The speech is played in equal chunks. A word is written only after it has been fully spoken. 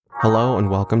Hello and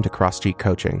welcome to Cross Street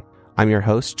Coaching. I'm your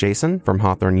host, Jason from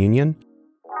Hawthorne Union.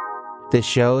 This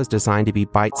show is designed to be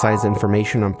bite-sized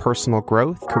information on personal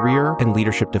growth, career and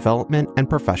leadership development, and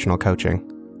professional coaching.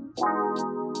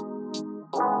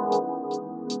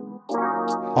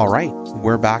 All right,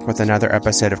 we're back with another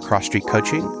episode of Cross Street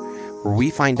Coaching, where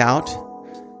we find out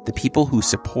the people who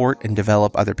support and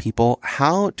develop other people,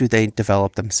 how do they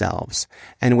develop themselves?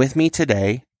 And with me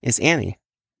today is Annie.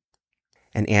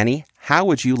 And Annie, how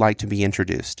would you like to be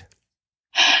introduced?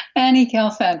 Annie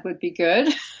Gelfand would be good.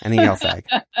 Annie Gelfand.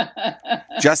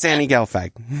 Just Annie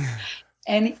Gelfand.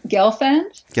 Annie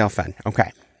Gelfand? Gelfand,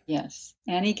 okay. Yes,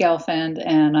 Annie Gelfand,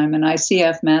 and I'm an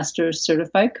ICF Master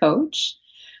Certified Coach.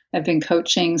 I've been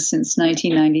coaching since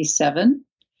 1997,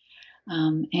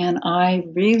 and I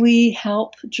really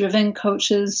help driven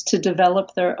coaches to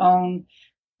develop their own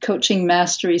coaching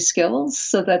mastery skills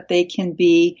so that they can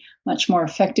be much more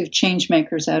effective change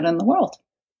makers out in the world.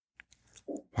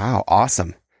 Wow,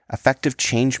 awesome. Effective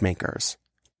change makers.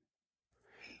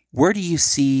 Where do you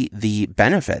see the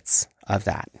benefits of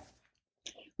that?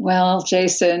 Well,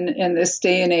 Jason, in this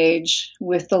day and age,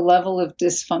 with the level of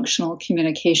dysfunctional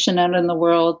communication out in the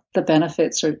world, the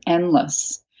benefits are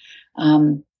endless.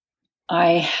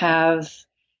 I have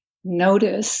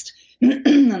noticed,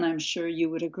 and I'm sure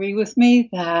you would agree with me,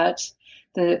 that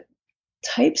the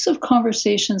types of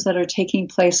conversations that are taking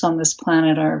place on this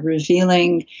planet are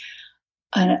revealing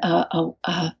a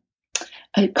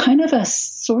kind of a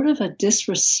sort of a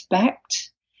disrespect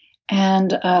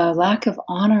and a lack of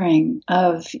honoring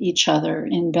of each other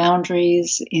in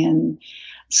boundaries in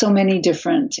so many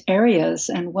different areas.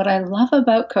 And what I love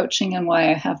about coaching and why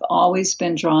I have always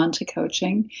been drawn to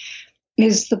coaching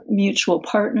is the mutual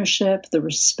partnership, the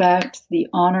respect, the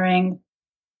honoring,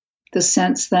 the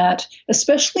sense that,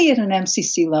 especially at an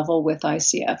MCC level with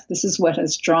ICF, this is what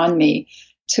has drawn me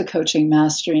to coaching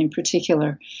mastery in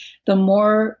particular. The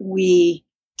more we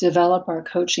develop our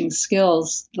coaching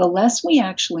skills, the less we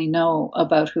actually know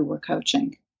about who we're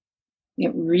coaching.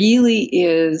 It really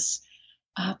is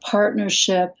a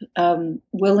partnership,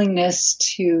 willingness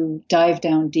to dive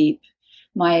down deep.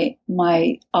 My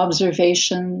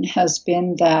observation has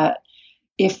been that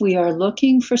if we are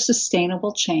looking for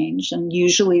sustainable change, and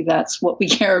usually that's what we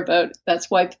care about, that's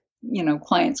why,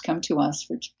 clients come to us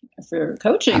for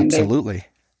coaching. Absolutely.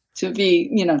 To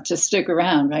be, to stick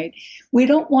around, right? We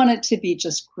don't want it to be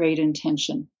just great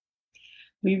intention.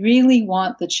 We really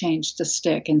want the change to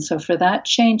stick. And so for that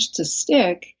change to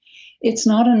stick, it's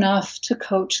not enough to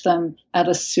coach them at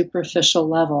a superficial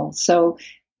level. So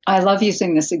I love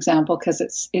using this example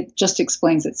because it just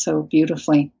explains it so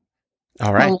beautifully.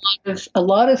 All right. A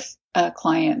lot of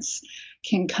clients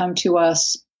can come to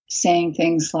us saying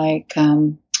things like,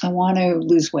 I want to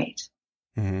lose weight.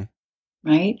 Mm-hmm.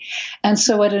 Right? And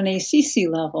so at an ACC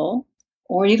level,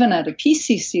 or even at a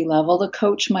PCC level, the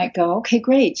coach might go, okay,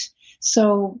 great.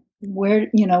 So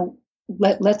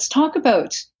let's talk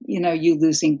about, you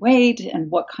losing weight and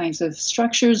what kinds of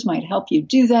structures might help you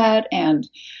do that. And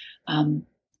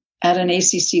at an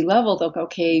ACC level, they'll go,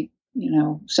 okay,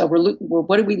 so we're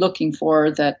what are we looking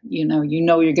for that, you're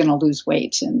going to lose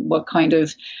weight, and what kind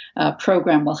of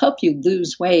program will help you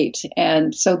lose weight.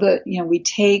 And so we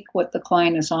take what the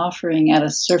client is offering at a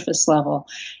surface level,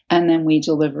 and then we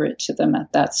deliver it to them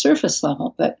at that surface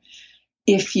level. But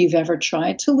if you've ever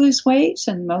tried to lose weight,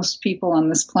 and most people on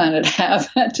this planet have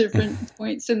at different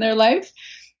points in their life,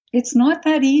 it's not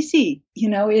that easy.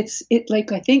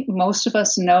 I think most of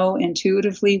us know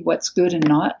intuitively what's good and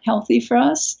not healthy for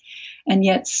us. And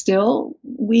yet still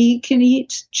we can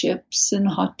eat chips and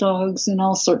hot dogs and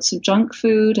all sorts of junk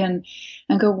food and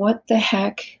go, what the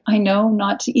heck? I know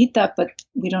not to eat that, but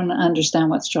we don't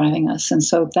understand what's driving us. And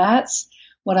so that's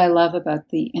what I love about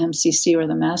the MCC or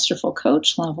the masterful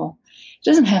coach level. It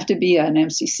doesn't have to be an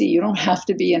MCC. You don't have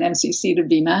to be an MCC to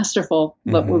be masterful.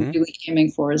 Mm-hmm. What we're really aiming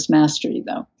for is mastery,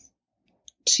 though,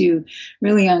 to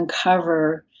really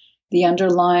uncover the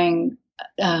underlying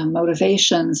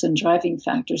motivations and driving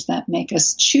factors that make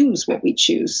us choose what we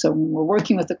choose. So when we're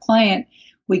working with a client,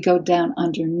 we go down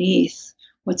underneath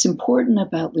what's important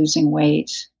about losing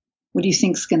weight. What do you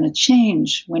think is going to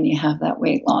change when you have that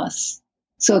weight loss?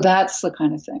 So that's the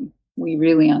kind of thing we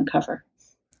really uncover.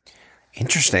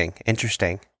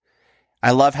 Interesting.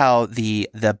 I love how the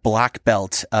black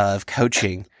belt of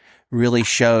coaching really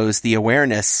shows the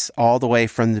awareness all the way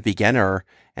from the beginner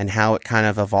and how it kind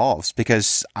of evolves,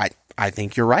 because I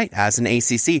think you're right. As an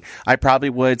ACC, I probably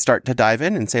would start to dive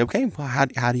in and say, okay, well,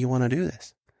 how do you want to do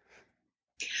this?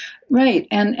 Right.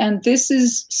 And this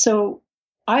is, so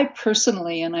I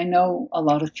personally, and I know a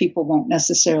lot of people won't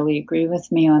necessarily agree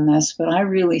with me on this, but I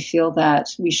really feel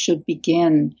that we should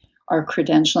begin our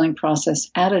credentialing process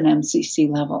at an MCC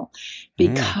level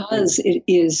because it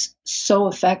is so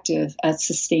effective at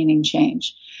sustaining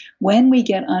change. When we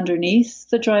get underneath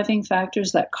the driving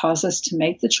factors that cause us to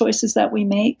make the choices that we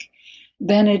make,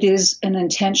 then it is an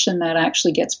intention that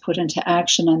actually gets put into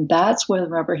action. And that's where the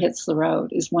rubber hits the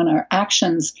road, is when our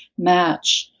actions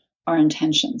match our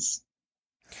intentions.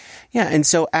 Yeah. And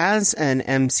so as an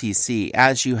MCC,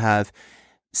 as you have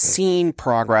seen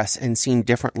progress and seen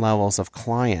different levels of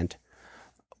client,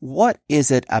 what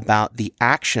is it about the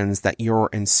actions that you're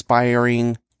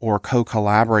inspiring or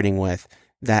co-collaborating with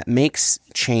that makes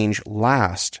change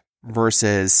last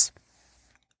versus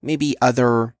maybe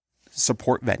other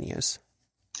support venues?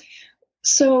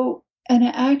 So an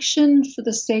action for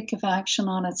the sake of action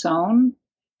on its own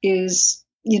is,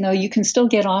 you can still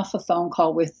get off a phone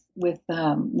call with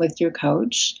your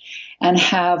coach and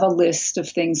have a list of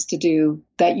things to do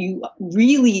that you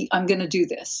really, I'm going to do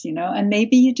this, and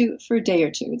maybe you do it for a day or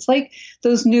two. It's like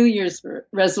those New Year's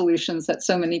resolutions that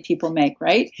so many people make,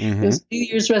 right? Mm-hmm. Those New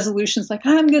Year's resolutions, like,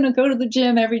 I'm going to go to the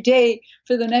gym every day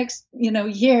for the next,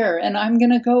 year, and I'm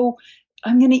going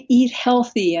to eat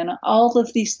healthy, and all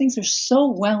of these things are so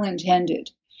well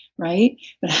intended, right?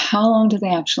 But how long do they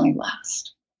actually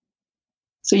last?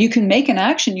 So you can make an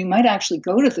action. You might actually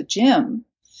go to the gym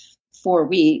for a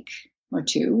week or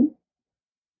two.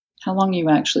 How long are you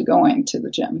actually going to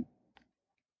the gym?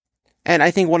 And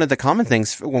I think one of the common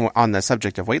things on the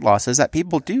subject of weight loss is that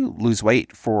people do lose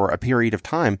weight for a period of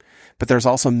time, but there's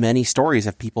also many stories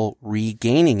of people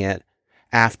regaining it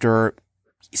after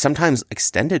sometimes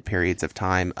extended periods of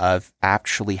time of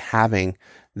actually having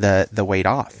the weight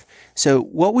off. So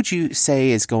what would you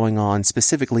say is going on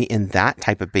specifically in that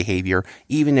type of behavior,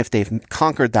 even if they've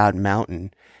conquered that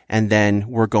mountain and then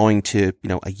we're going to,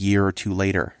 a year or two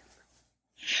later?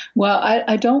 Well,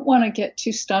 I don't want to get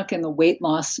too stuck in the weight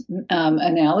loss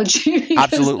analogy.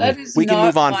 Absolutely. We can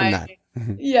move on from that.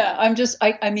 Yeah,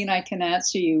 I can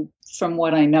answer you from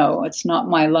what I know. It's not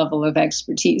my level of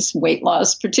expertise, weight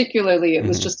loss particularly. It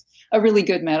was just a really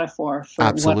good metaphor for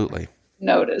Absolutely. what I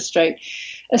noticed, right?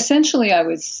 Essentially, I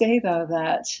would say, though,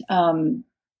 that,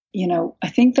 I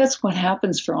think that's what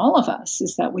happens for all of us,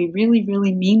 is that we really,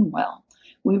 really mean well.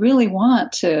 We really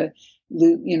want to,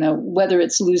 whether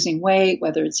it's losing weight,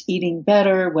 whether it's eating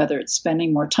better, whether it's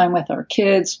spending more time with our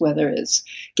kids, whether it's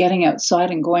getting outside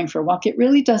and going for a walk, it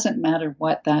really doesn't matter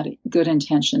what that good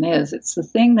intention is. It's the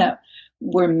thing that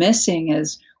we're missing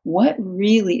is what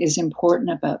really is important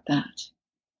about that.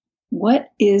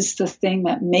 What is the thing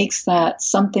that makes that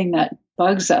something that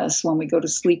bugs us when we go to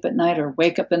sleep at night or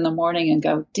wake up in the morning and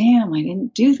go, damn, I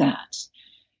didn't do that,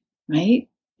 right?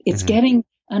 It's getting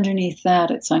underneath that.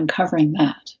 It's uncovering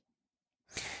that.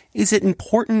 Is it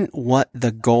important what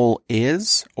the goal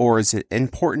is, or is it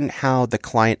important how the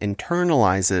client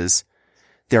internalizes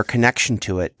their connection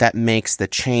to it that makes the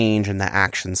change and the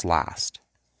actions last?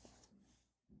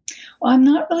 Well, I'm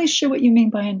not really sure what you mean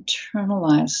by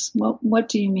internalize. What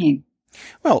do you mean?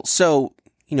 Well, so,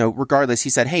 regardless,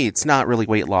 he said, hey, it's not really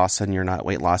weight loss and you're not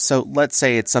weight loss. So let's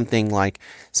say it's something like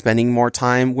spending more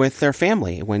time with their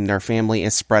family when their family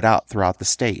is spread out throughout the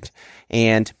state.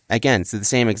 And again, it's the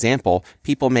same example.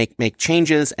 People make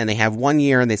changes and they have 1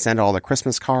 year and they send all their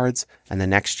Christmas cards, and the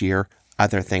next year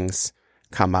other things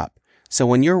come up. So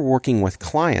when you're working with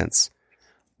clients,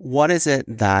 what is it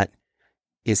that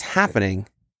is happening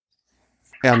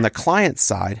on the client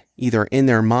side, either in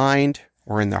their mind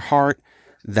or in their heart,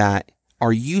 that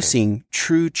are you seeing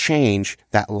true change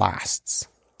that lasts?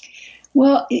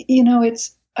 Well,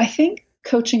 I think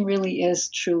coaching really is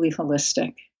truly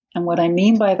holistic. And what I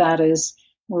mean by that is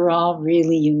we're all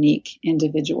really unique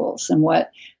individuals, and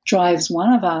what drives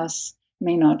one of us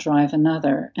may not drive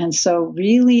another. And so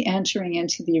really entering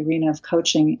into the arena of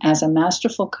coaching as a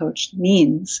masterful coach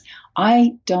means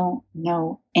I don't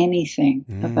know anything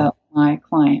about my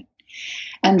client.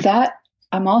 And that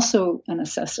I'm also an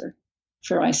assessor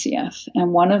for ICF.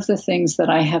 And one of the things that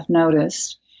I have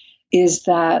noticed is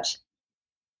that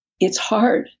it's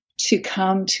hard to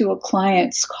come to a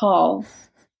client's call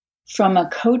from a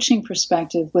coaching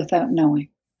perspective without knowing,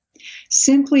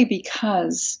 simply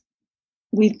because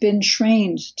we've been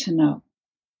trained to know.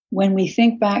 When we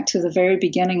think back to the very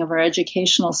beginning of our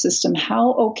educational system,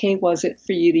 how okay was it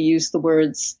for you to use the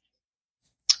words,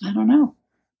 I don't know?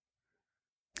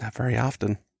 Not very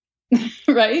often.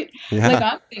 Right? Yeah. Like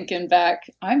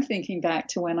I'm thinking back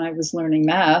to when I was learning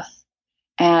math,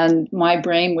 and my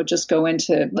brain would just go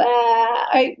into,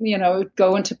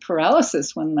 go into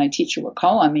paralysis when my teacher would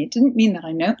call on me. It didn't mean that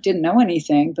I didn't know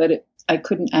anything, but I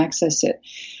couldn't access it.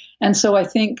 And so I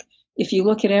think if you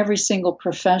look at every single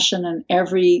profession and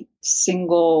every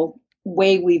single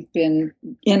way we've been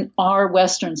in our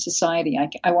Western society.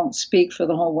 I won't speak for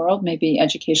the whole world. Maybe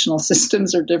educational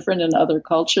systems are different in other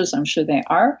cultures. I'm sure they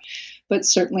are. But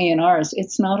certainly in ours,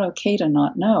 it's not okay to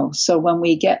not know. So when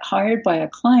we get hired by a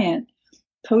client,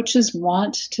 coaches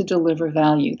want to deliver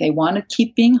value. They want to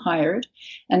keep being hired,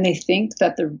 and they think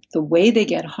that the way they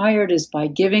get hired is by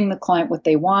giving the client what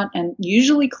they want. And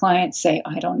usually clients say,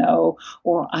 I don't know,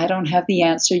 or I don't have the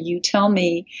answer, you tell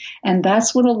me. And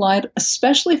that's what a lot,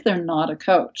 especially if they're not a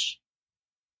coach.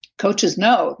 Coaches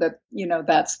know that,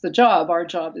 that's the job. Our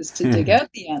job is to dig out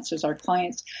the answers. Our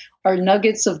clients are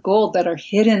nuggets of gold that are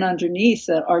hidden underneath,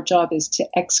 that our job is to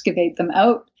excavate them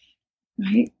out,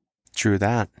 right? True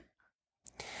that.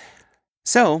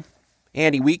 So,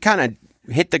 Andy, we kind of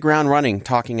hit the ground running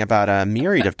talking about a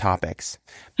myriad of topics,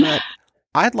 but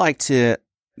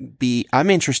I'm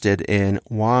interested in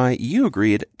why you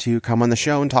agreed to come on the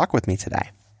show and talk with me today.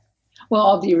 Well,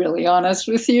 I'll be really honest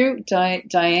with you.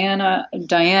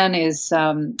 Diane is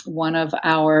one of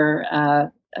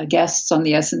our guests on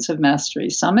the Essence of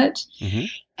Mastery Summit. Mm-hmm.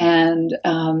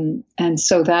 And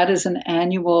so that is an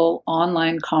annual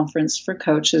online conference for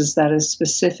coaches that is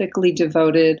specifically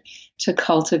devoted to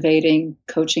cultivating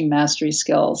coaching mastery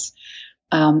skills.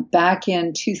 Back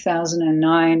in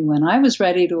 2009, when I was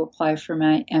ready to apply for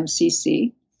my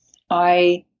MCC,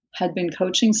 I had been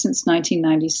coaching since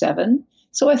 1997.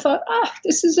 So I thought,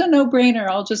 this is a no-brainer.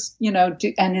 I'll just,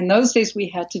 do. And in those days, we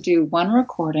had to do one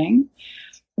recording.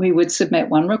 We would submit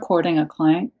one recording, a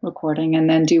client recording, and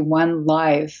then do one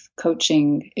live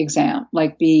coaching exam,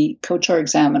 like be coach or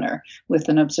examiner with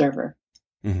an observer.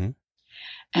 Mm-hmm.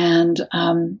 And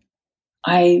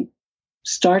I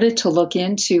started to look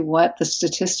into what the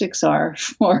statistics are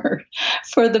for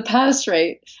the pass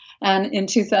rate. And in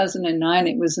 2009,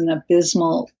 it was an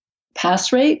abysmal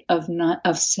pass rate of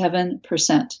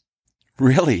 7%.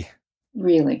 Really?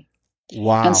 Really.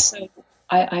 Wow. And so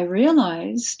I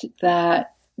realized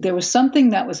that there was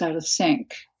something that was out of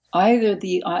sync. Either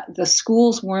the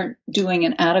schools weren't doing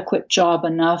an adequate job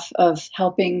enough of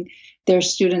helping their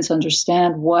students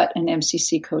understand what an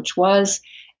MCC coach was,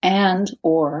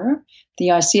 or the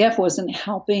ICF wasn't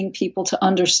helping people to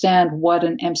understand what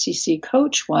an MCC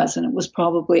coach was, and it was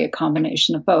probably a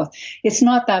combination of both. It's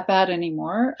not that bad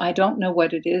anymore. I don't know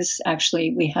what it is.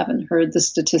 Actually, we haven't heard the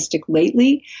statistic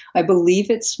lately. I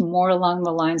believe it's more along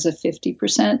the lines of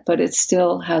 50%, but it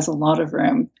still has a lot of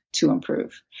room to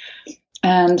improve.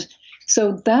 And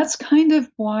so that's kind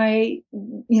of why,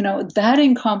 that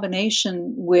in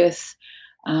combination with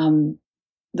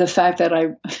the fact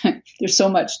that there's so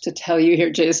much to tell you here,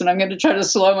 Jason. I'm going to try to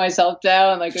slow myself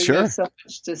down. Sure. There's so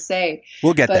much to say.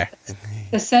 We'll get there.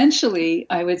 Essentially,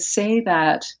 I would say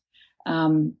that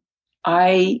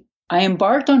I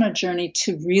embarked on a journey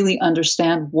to really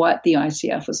understand what the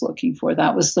ICF was looking for.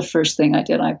 That was the first thing I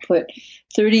did. I put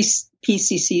 30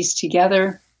 PCCs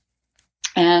together,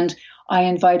 and I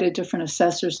invited different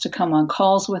assessors to come on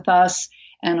calls with us.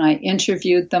 And I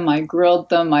interviewed them, I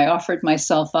grilled them, I offered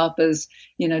myself up as,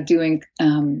 doing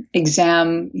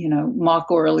mock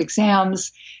oral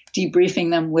exams, debriefing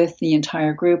them with the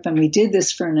entire group. And we did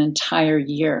this for an entire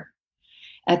year.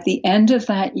 At the end of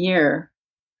that year,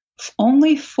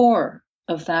 only 4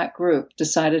 of that group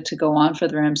decided to go on for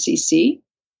their MCC.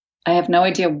 I have no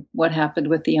idea what happened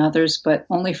with the others, but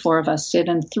only 4 of us did.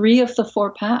 And 3 of the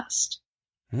 4 passed.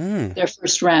 Their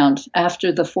first round.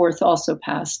 After the 4th also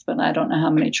passed, but I don't know how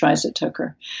many tries it took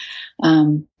her.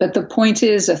 But the point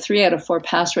is, a 3 out of 4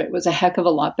 pass rate was a heck of a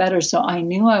lot better. So I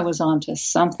knew I was onto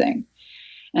something.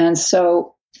 And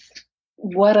so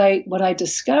what I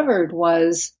discovered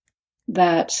was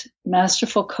that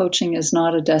masterful coaching is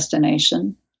not a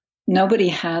destination. Nobody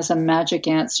has a magic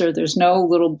answer. There's no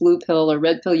little blue pill or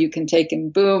red pill you can take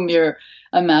and boom, you're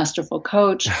a masterful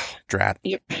coach. Drat.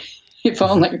 If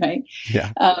only, right?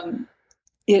 Yeah.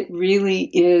 It really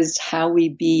is how we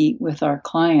be with our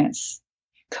clients.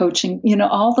 Coaching,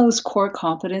 all those core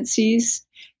competencies,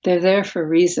 they're there for a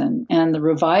reason. And the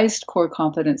revised core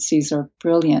competencies are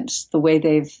brilliant. The way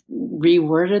they've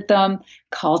reworded them,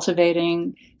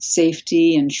 cultivating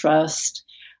safety and trust,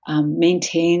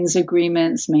 maintains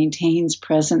agreements, maintains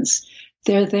presence.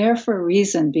 They're there for a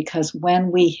reason, because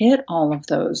when we hit all of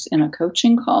those in a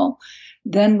coaching call,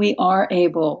 then we are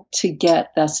able to get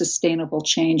that sustainable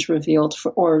change revealed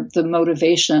or the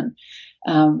motivation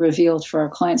revealed for our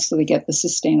clients, so they get the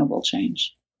sustainable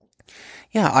change.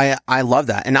 Yeah, I love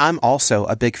that. And I'm also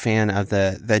a big fan of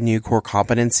the new core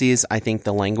competencies. I think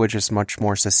the language is much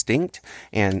more succinct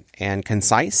and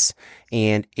concise,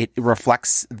 and it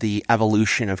reflects the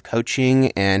evolution of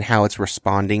coaching and how it's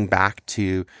responding back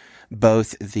to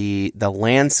both the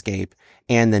landscape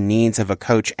and the needs of a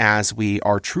coach as we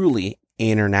are truly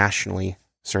internationally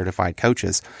certified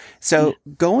coaches. So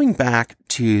going back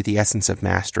to the essence of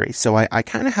mastery, so I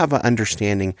kind of have an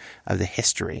understanding of the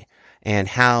history and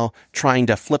how trying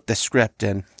to flip the script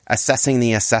and assessing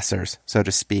the assessors, so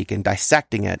to speak, and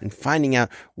dissecting it and finding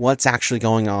out what's actually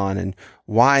going on and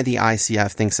why the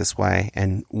ICF thinks this way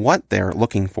and what they're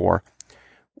looking for.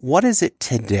 What is it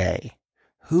today?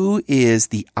 Who is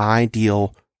the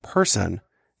ideal person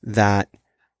that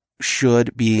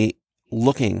should be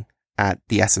looking at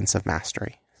the essence of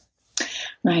mastery?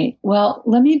 Right. Well,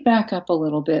 let me back up a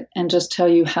little bit and just tell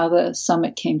you how the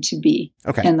summit came to be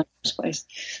in the first place.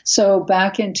 So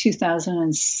back in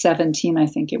 2017, I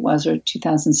think it was, or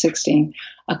 2016,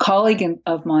 a colleague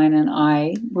of mine and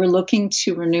I were looking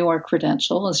to renew our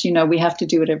credential. As you know, we have to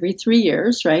do it every 3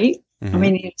 years, right? Mm-hmm. And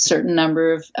we need a certain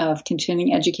number of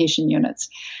continuing education units.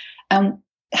 And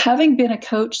having been a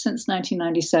coach since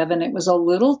 1997, it was a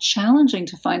little challenging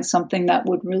to find something that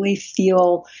would really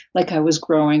feel like I was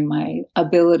growing my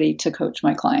ability to coach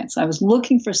my clients. I was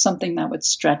looking for something that would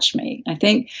stretch me. I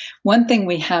think one thing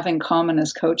we have in common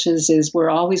as coaches is we're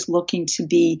always looking to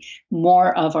be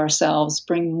more of ourselves,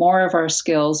 bring more of our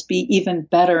skills, be even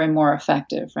better and more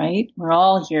effective, right? We're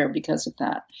all here because of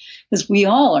that, because we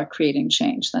all are creating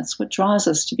change. That's what draws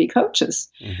us to be coaches.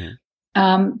 Mm-hmm.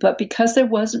 But because there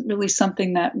wasn't really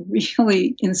something that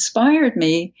really inspired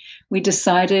me, we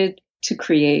decided to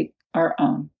create our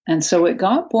own. And so it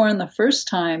got born the first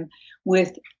time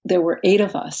there were 8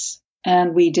 of us,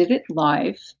 and we did it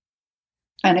live,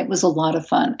 and it was a lot of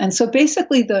fun. And so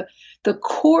basically the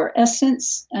core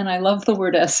essence, and I love the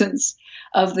word essence,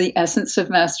 of the Essence of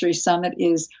Mastery Summit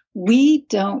is we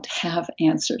don't have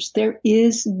answers. There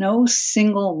is no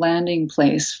single landing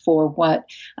place for what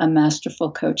a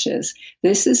masterful coach is.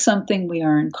 This is something we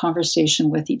are in conversation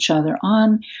with each other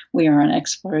on, we are in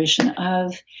exploration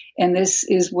of, and this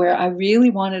is where I really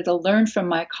wanted to learn from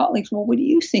my colleagues, well, what do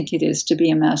you think it is to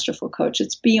be a masterful coach?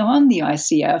 It's beyond the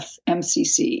ICF,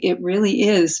 MCC. It really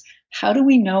is. How do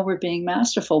we know we're being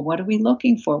masterful? What are we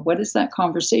looking for? What is that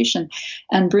conversation?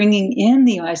 And bringing in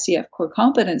the ICF core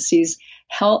competencies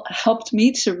helped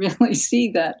me to really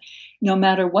see that no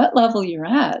matter what level you're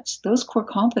at, those core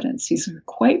competencies are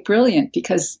quite brilliant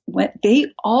because when they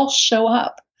all show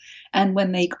up. And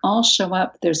when they all show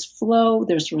up, there's flow,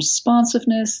 there's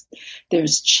responsiveness,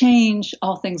 there's change,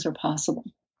 all things are possible.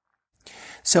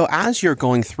 So as you're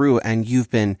going through and you've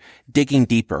been digging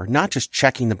deeper, not just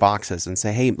checking the boxes and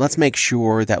say, hey, let's make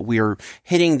sure that we're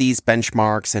hitting these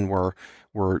benchmarks and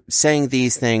we're saying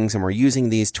these things and we're using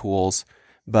these tools,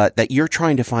 but that you're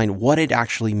trying to find what it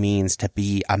actually means to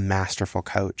be a masterful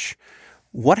coach.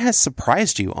 What has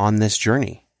surprised you on this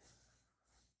journey?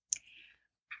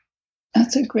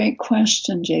 That's a great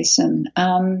question, Jason.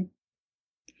 What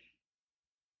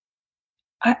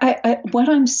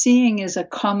I'm seeing is a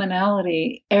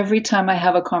commonality every time I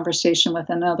have a conversation with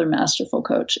another masterful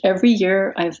coach. Every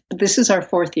year, this is our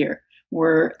 4th year.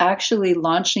 We're actually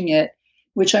launching it,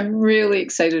 which I'm really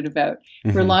excited about.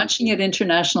 Mm-hmm. We're launching it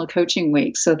International Coaching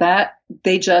Week. So that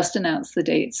they just announced the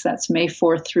dates. That's May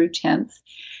 4th through 10th.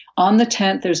 On the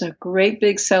 10th, there's a great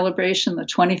big celebration, the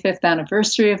 25th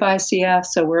anniversary of ICF.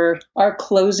 So our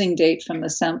closing date from the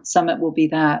summit will be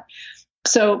that.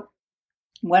 So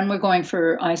when we're going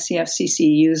for ICF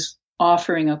CCU's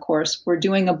offering a course, we're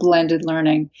doing a blended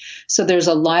learning. So there's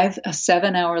a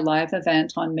 7-hour live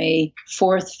event on May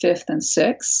 4th, 5th, and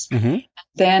 6th. Mm-hmm.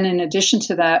 Then in addition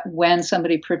to that, when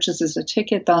somebody purchases a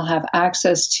ticket, they'll have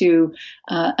access to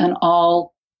an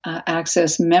all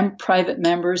access private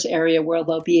members area where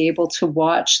they'll be able to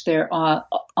watch their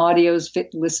audios,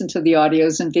 listen to the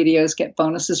audios and videos, get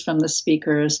bonuses from the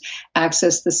speakers,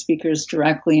 access the speakers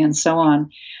directly, and so on.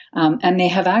 And they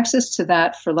have access to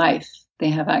that for life.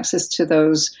 They have access to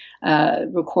those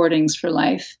recordings for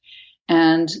life.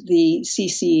 And the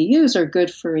CCEUs are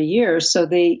good for a year. So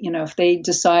they, if they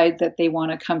decide that they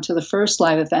want to come to the first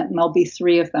live event, and there'll be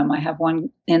 3 of them. I have one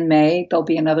in May, there'll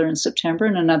be another in September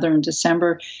and another in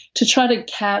December to try to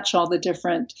catch all the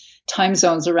different time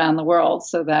zones around the world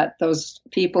so that those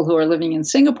people who are living in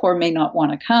Singapore may not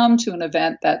want to come to an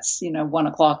event that's, 1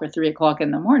 o'clock or 3 o'clock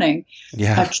in the morning.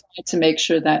 Yeah. I've tried to make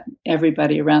sure that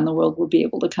everybody around the world will be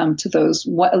able to come to those,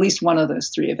 at least one of those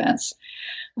 3 events.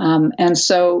 And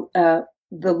so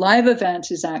the live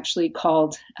event is actually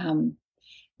called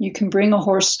You Can Bring a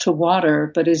Horse to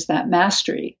Water, but Is That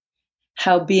Mastery?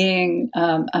 How being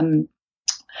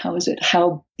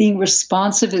being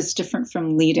responsive is different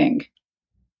from leading.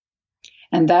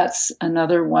 And that's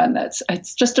another one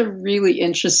it's just a really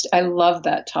I love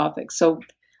that topic. So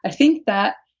I think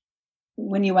that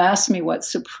when you ask me what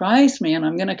surprised me, and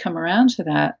I'm going to come around to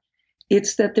that,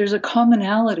 it's that there's a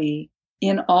commonality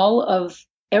in all of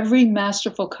every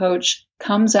masterful coach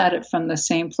comes at it from the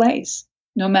same place.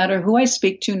 No matter who I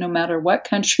speak to, no matter what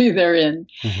country they're in,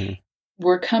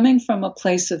 we're coming from a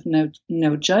place of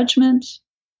no judgment.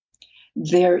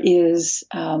 There is,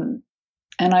 and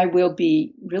I will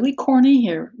be really corny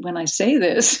here when I say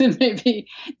this, and maybe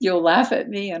you'll laugh at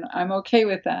me, and I'm okay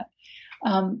with that.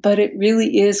 But it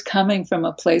really is coming from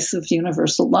a place of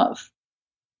universal love.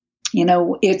 You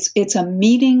know, it's a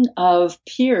meeting of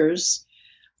peers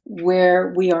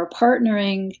where we are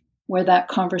partnering, where that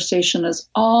conversation is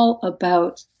all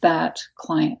about that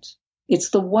client. It's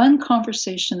the one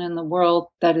conversation in the world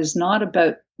that is not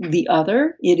about the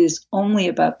other. It is only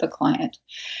about the client.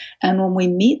 And when we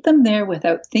meet them there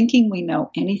without thinking we know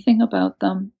anything about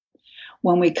them,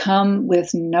 when we come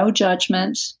with no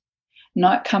judgment,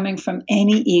 not coming from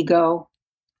any ego,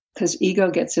 because ego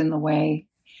gets in the way,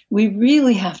 we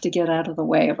really have to get out of the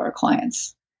way of our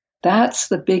clients. That's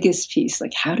the biggest piece.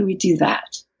 Like, how do we do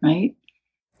that, right?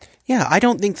 Yeah, I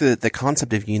don't think that the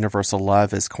concept of universal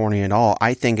love is corny at all.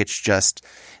 I think it's just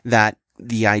that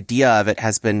the idea of it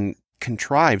has been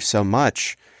contrived so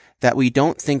much that we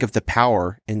don't think of the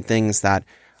power in things that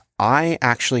I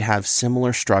actually have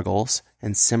similar struggles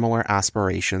and similar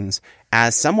aspirations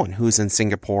as someone who's in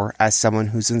Singapore, as someone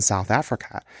who's in South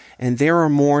Africa. And there are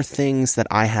more things that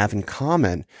I have in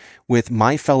common with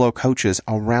my fellow coaches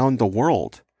around the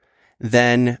world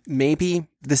than maybe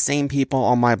the same people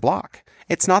on my block.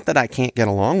 It's not that I can't get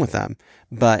along with them,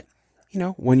 but, you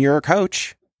know, when you're a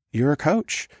coach, you're a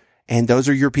coach. And those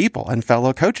are your people, and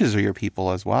fellow coaches are your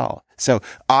people as well. So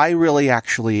I really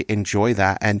actually enjoy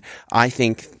that. And I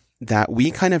think that we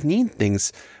kind of need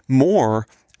things more,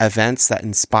 events that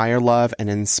inspire love and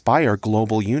inspire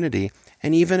global unity.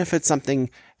 And even if it's something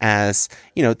as,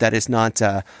 you know, that is not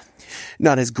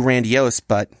as grandiose,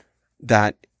 but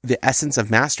that the essence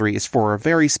of mastery is for a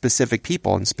very specific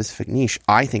people and specific niche,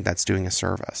 I think that's doing a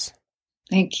service.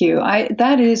 Thank you.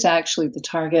 That is actually the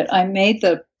target.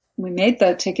 We made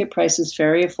the ticket prices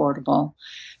very affordable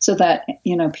so that,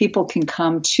 you know, people can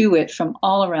come to it from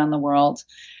all around the world.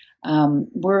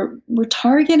 We're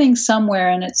targeting somewhere,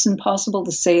 and it's impossible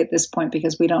to say at this point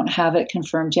because we don't have it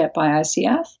confirmed yet by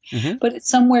ICF, but it's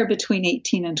somewhere between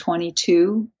 18 and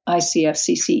 22 ICF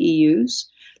CCEUs.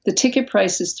 The ticket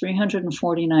price is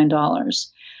 $349.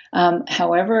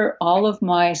 However, all of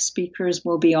my speakers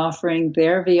will be offering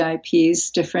their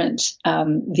VIPs different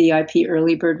VIP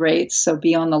early bird rates. So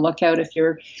be on the lookout if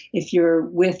you're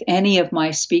with any of my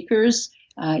speakers.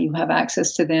 You have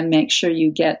access to them. Make sure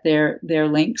you get their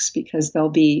links because they'll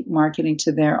be marketing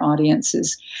to their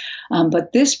audiences.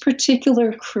 But this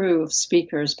particular crew of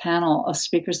speakers, panel of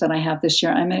speakers that I have this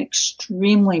year, I'm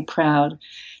extremely proud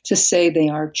to say they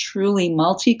are truly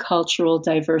multicultural,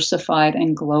 diversified,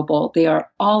 and global. They are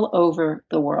all over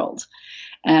the world.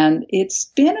 And it's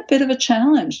been a bit of a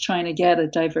challenge trying to get a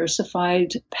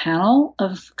diversified panel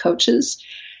of coaches.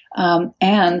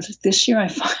 And this year I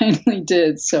finally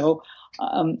did. So,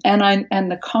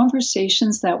 and the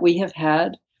conversations that we have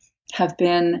had have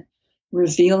been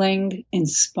revealing,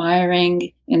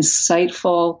 inspiring,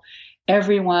 insightful.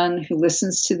 Everyone who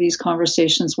listens to these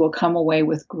conversations will come away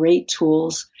with great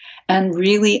tools and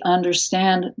really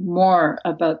understand more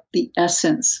about the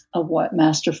essence of what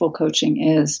masterful coaching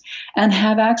is and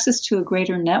have access to a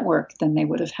greater network than they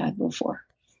would have had before.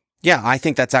 Yeah, I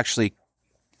think that's actually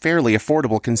fairly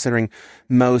affordable considering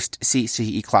most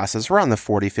CCE classes are around the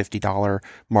 $40, $50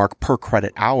 mark per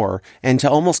credit hour, and to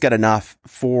almost get enough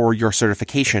for your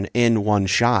certification in one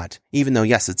shot, even though,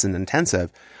 yes, it's an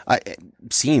intensive, it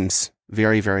seems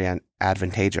very, very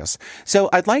advantageous. So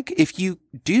I'd like, if you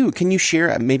do, can you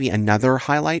share maybe another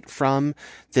highlight from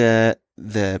the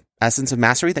Essence of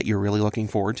Mastery that you're really looking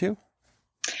forward to?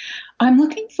 I'm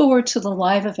looking forward to the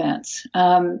live events.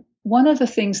 One of the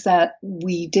things that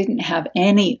we didn't have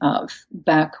any of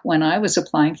back when I was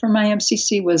applying for my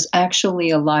MCC was actually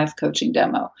a live coaching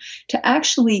demo, to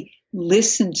actually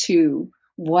listen to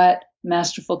what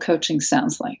masterful coaching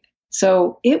sounds like.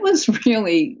 So it was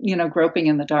really, groping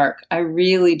in the dark. I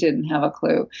really didn't have a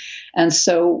clue. And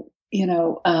so,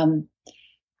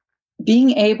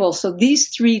 being able, so these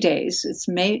 3 days,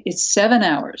 it's 7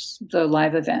 hours, the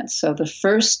live events. So the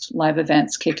first live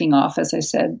event's kicking off, as I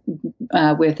said,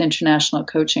 with International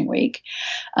Coaching Week,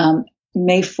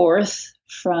 May 4th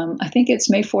I think it's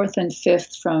May 4th and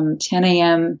 5th from 10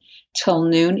 a.m. till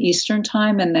noon Eastern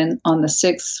time. And then on the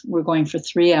 6th, we're going for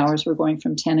 3 hours. We're going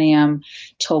from 10 a.m.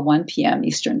 till 1 p.m.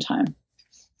 Eastern time.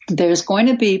 There's going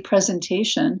to be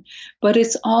presentation, but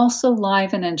it's also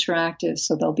live and interactive.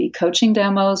 So there'll be coaching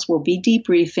demos, we'll be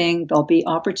debriefing, there'll be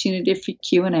opportunity for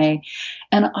Q&A.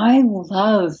 And I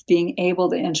love being able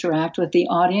to interact with the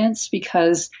audience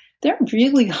because they're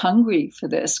really hungry for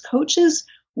this. Coaches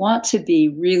want to be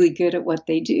really good at what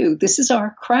they do. This is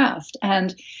our craft.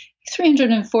 And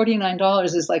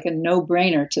 $349 is like a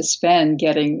no-brainer to spend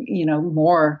getting,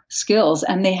 more skills.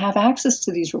 And they have access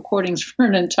to these recordings for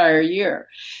an entire year.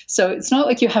 So it's not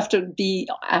like you have to be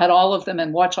at all of them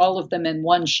and watch all of them in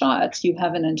one shot. You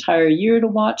have an entire year to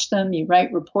watch them. You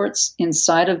write reports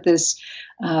inside of this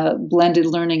blended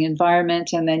learning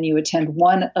environment, and then you attend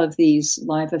one of these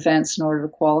live events in order to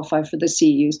qualify for the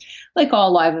CEUs. Like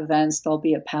all live events, there'll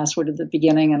be a password at the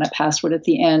beginning and a password at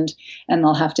the end, and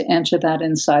they'll have to enter that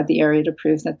inside the area to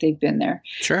prove that they've been there.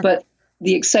 Sure. But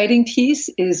the exciting piece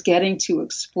is getting to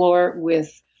explore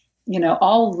with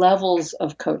all levels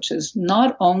of coaches,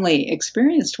 not only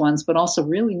experienced ones, but also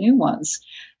really new ones.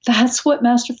 That's what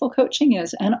masterful coaching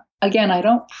is. And again, I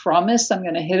don't promise I'm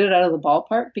going to hit it out of the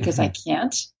ballpark because I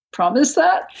can't promise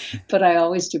that, but I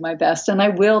always do my best. And I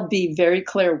will be very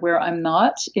clear where I'm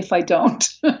not if I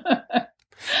don't.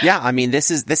 Yeah, I mean, this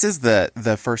is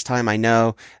the first time I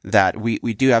know that we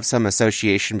do have some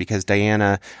association because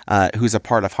Diana, who's a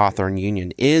part of Hawthorne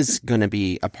Union, is going to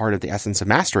be a part of the Essence of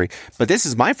Mastery. But this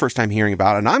is my first time hearing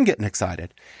about it, and I'm getting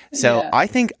excited. So yeah. I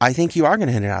think you are going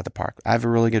to hit it out of the park. I have a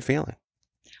really good feeling.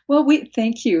 Well,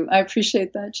 thank you. I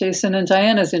appreciate that, Jason. And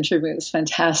Diana's interview was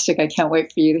fantastic. I can't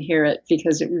wait for you to hear it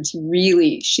because it was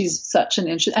really, she's such an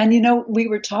interest. And, we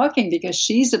were talking because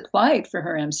she's applied for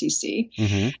her MCC.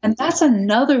 Mm-hmm. And that's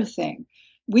another thing.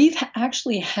 We've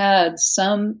actually had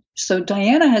so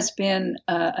Diana has been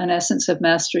an Essence of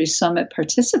Mastery Summit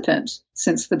participant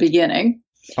since the beginning.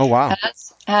 Oh, wow.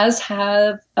 As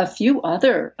have a few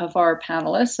other of our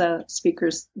panelists,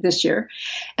 speakers this year.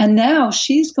 And now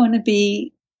she's going to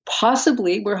be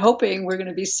possibly, we're hoping we're going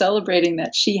to be celebrating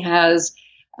that she has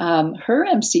her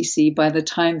MCC by the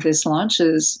time this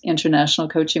launches International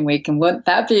Coaching Week. And wouldn't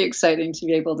that be exciting to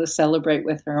be able to celebrate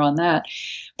with her on that?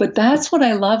 But that's what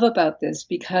I love about this,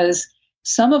 because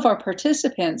some of our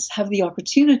participants have the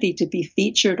opportunity to be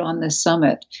featured on this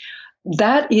summit.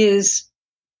 That is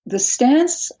the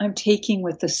stance I'm taking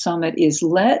with the summit is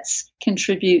let's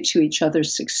contribute to each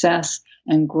other's success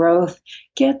and growth.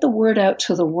 Get the word out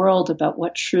to the world about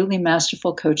what truly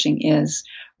masterful coaching is.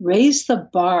 Raise the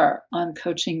bar on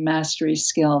coaching mastery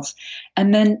skills,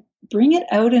 and then bring it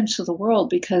out into the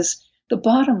world, because the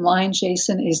bottom line,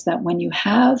 Jason, is that when you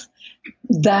have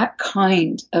that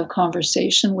kind of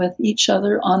conversation with each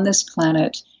other on this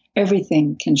planet,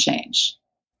 everything can change.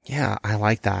 Yeah, I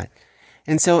like that.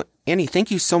 And so, Annie, thank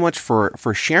you so much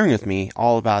for sharing with me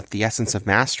all about the Essence of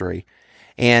Mastery.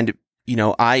 And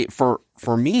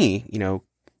for me,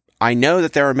 I know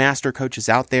that there are master coaches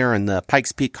out there in the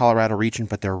Pikes Peak, Colorado region,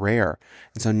 but they're rare.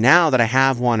 And so now that I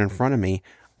have one in front of me,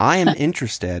 I am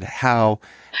interested how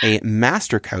a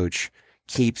master coach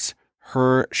keeps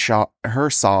her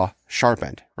saw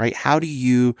sharpened, right? How do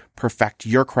you perfect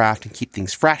your craft and keep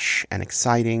things fresh and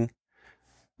exciting?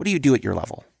 What do you do at your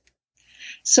level?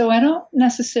 So I don't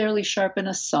necessarily sharpen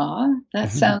a saw.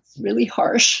 That sounds really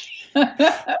harsh.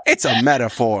 It's a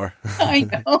metaphor. I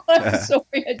know. I'm sorry.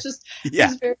 It was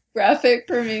very graphic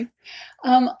for me.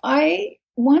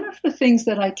 One of the things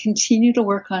that I continue to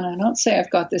work on, I don't say I've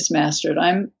got this mastered.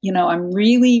 I'm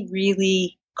really,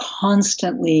 really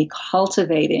constantly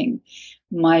cultivating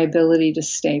my ability to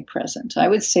stay present. I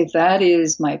would say that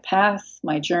is my path,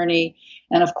 my journey.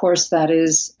 And of course, that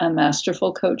is a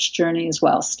masterful coach journey as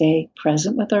well. Stay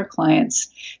present with our clients,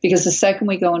 because the second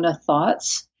we go into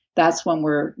thoughts, that's when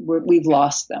we've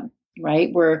lost them,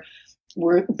 right?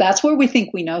 That's where we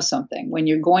think we know something. When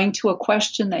you're going to a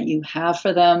question that you have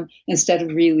for them instead of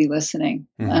really listening,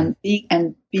 and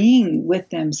being with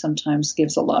them sometimes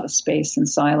gives a lot of space and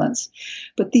silence.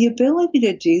 But the ability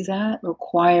to do that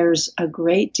requires a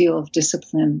great deal of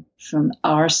discipline from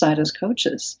our side as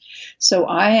coaches. So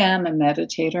I am a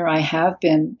meditator. I have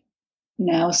been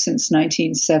now since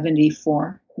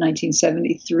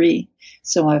 1973.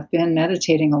 So I've been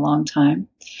meditating a long time.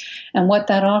 And what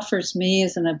that offers me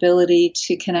is an ability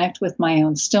to connect with my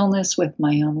own stillness, with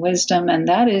my own wisdom. And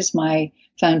that is my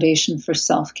foundation for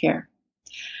self-care.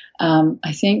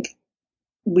 I think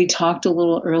we talked a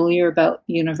little earlier about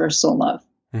universal love.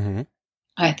 Mm-hmm.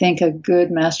 I think a good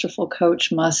masterful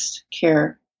coach must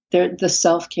care. The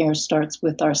self-care starts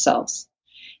with ourselves.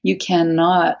 You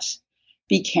cannot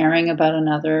be caring about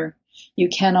another. You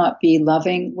cannot be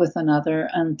loving with another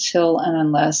until and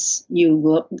unless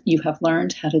you have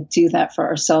learned how to do that for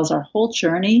ourselves. Our whole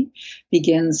journey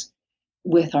begins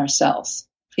with ourselves.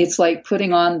 It's like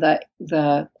putting on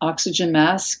the oxygen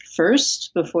mask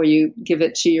first before you give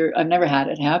it to I've never had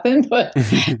it happen, but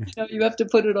you have to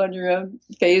put it on your own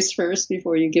face first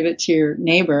before you give it to your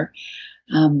neighbor.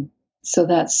 So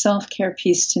that self-care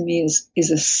piece to me is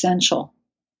essential.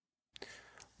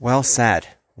 Well said.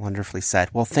 Wonderfully said.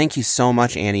 Well, thank you so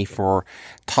much, Annie, for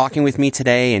talking with me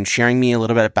today and sharing me a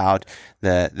little bit about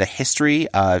the history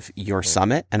of your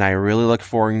summit. And I really look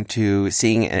forward to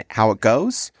seeing how it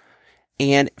goes.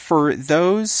 And for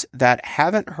those that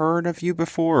haven't heard of you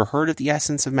before or heard of the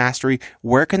Essence of Mastery,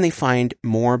 where can they find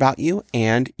more about you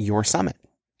and your summit?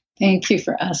 Thank you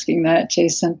for asking that,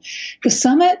 Jason. The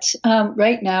summit,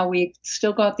 right now, we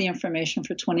still got the information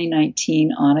for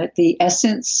 2019 on it, the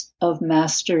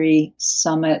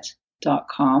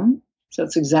essenceofmasterysummit.com. So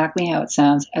it's exactly how it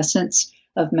sounds,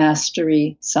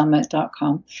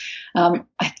 essenceofmasterysummit.com. I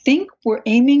think we're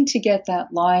aiming to get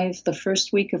that live the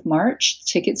first week of March.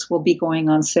 Tickets will be going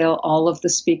on sale. All of the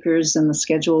speakers and the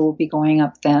schedule will be going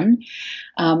up then.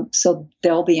 So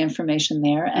there'll be information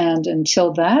there. And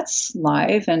until that's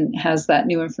live and has that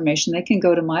new information, they can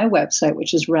go to my website,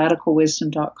 which is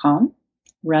radicalwisdom.com.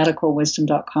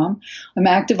 radicalwisdom.com. I'm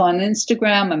active on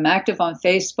Instagram. I'm active on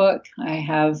Facebook. I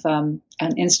have an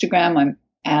Instagram. I'm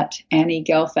at Annie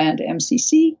Gelfand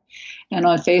MCC. And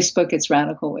on Facebook, it's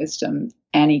Radical Wisdom,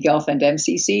 Annie Gelfand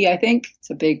MCC, I think. It's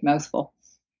a big mouthful.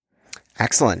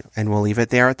 Excellent. And we'll leave it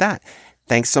there at that.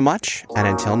 Thanks so much. And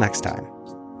until next time.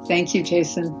 Thank you,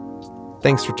 Jason.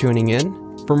 Thanks for tuning in.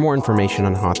 For more information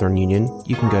on Hawthorne Union,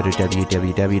 you can go to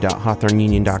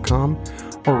www.hawthorneunion.com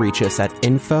or reach us at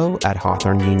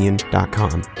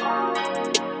info@hawthorneunion.com.